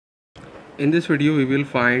In this video we will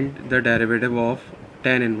find the derivative of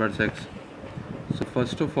tan inverse x. So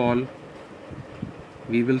first of all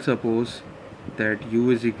we will suppose that y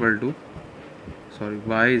is equal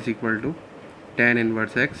to tan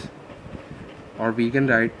inverse x, or we can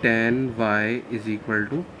write tan y is equal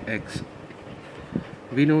to x.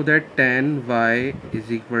 We know that tan y is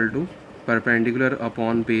equal to perpendicular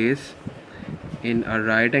upon base in a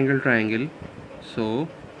right angle triangle. So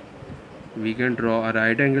we can draw a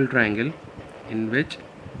right angle triangle in which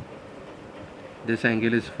this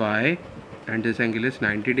angle is phi and this angle is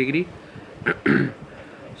 90 degree.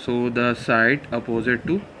 So the side opposite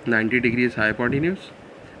to 90 degree is hypotenuse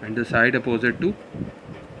and the side opposite to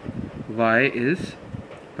y is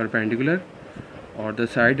perpendicular, or the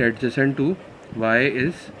side adjacent to y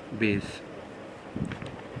is base.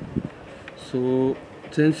 So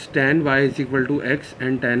since tan y is equal to x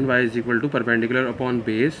and tan y is equal to perpendicular upon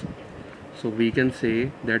base, so we can say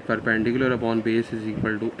that perpendicular upon base is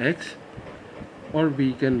equal to x, or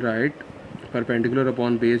we can write perpendicular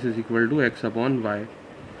upon base is equal to x upon y.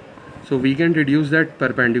 So we can deduce that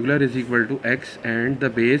perpendicular is equal to x and the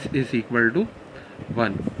base is equal to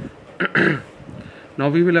 1. Now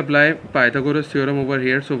we will apply Pythagoras theorem over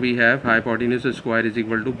here. So we have hypotenuse square is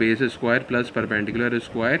equal to base square plus perpendicular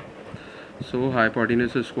square. So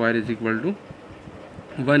hypotenuse square is equal to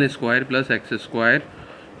 1 square plus x square,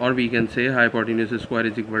 or we can say hypotenuse square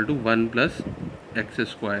is equal to 1 plus x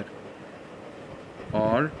square,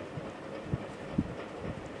 or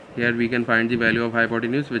here we can find the value of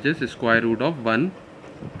hypotenuse, which is square root of 1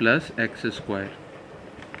 plus x square.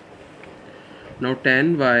 Now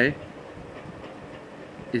tan y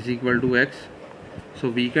is equal to x, so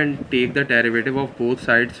we can take the derivative of both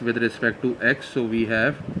sides with respect to x. So we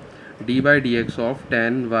have d by dx of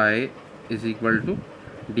tan y is equal to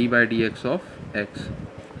d by dx of x.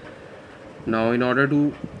 Now in order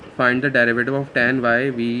to find the derivative of tan y,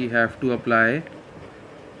 we have to apply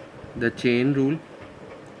the chain rule.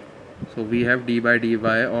 So we have d by dy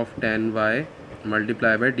of tan y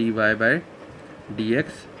multiplied by dy by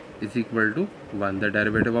dx is equal to 1. The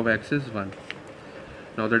derivative of x is 1.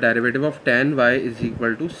 Now the derivative of tan y is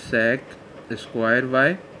equal to sec square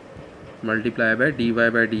y multiplied by dy by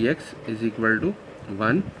dx is equal to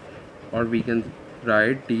 1, or we can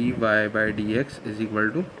write dy by dx is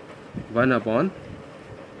equal to 1 upon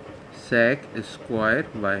sec square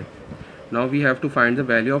y. Now we have to find the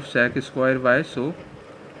value of sec square y, so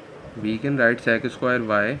we can write sec square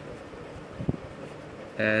y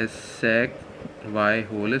as sec y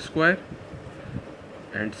whole square,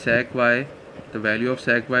 and sec y, the value of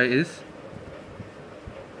sec y is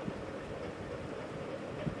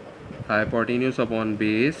hypotenuse upon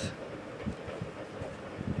base,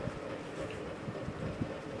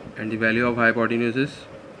 and the value of hypotenuse is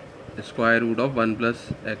square root of 1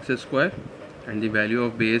 plus x square, and the value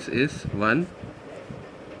of base is 1.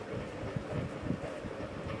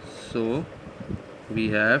 So we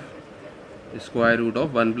have square root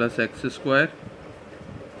of 1 plus x square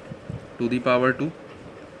to the power 2,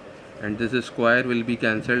 and this square will be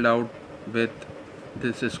cancelled out with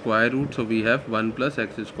this square root, so we have 1 plus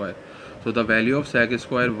x square. So the value of sec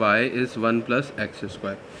square y is 1 plus x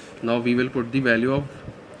square. Now we will put the value of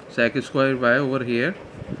sec square y over here.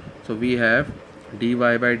 So we have dy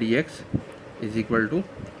by dx is equal to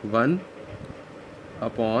 1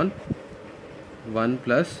 upon 1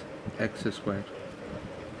 plus x square.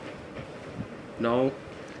 Now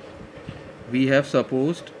we have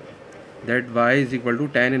supposed that y is equal to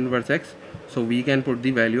tan inverse x, so we can put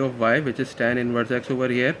the value of y, which is tan inverse x, over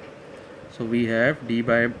here. So we have d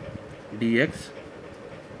by dx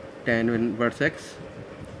tan inverse x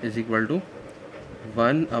is equal to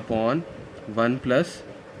 1 upon 1 plus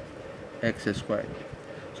x square.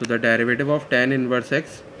 So the derivative of tan inverse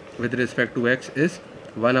x with respect to x is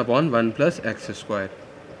 1 upon 1 plus x square.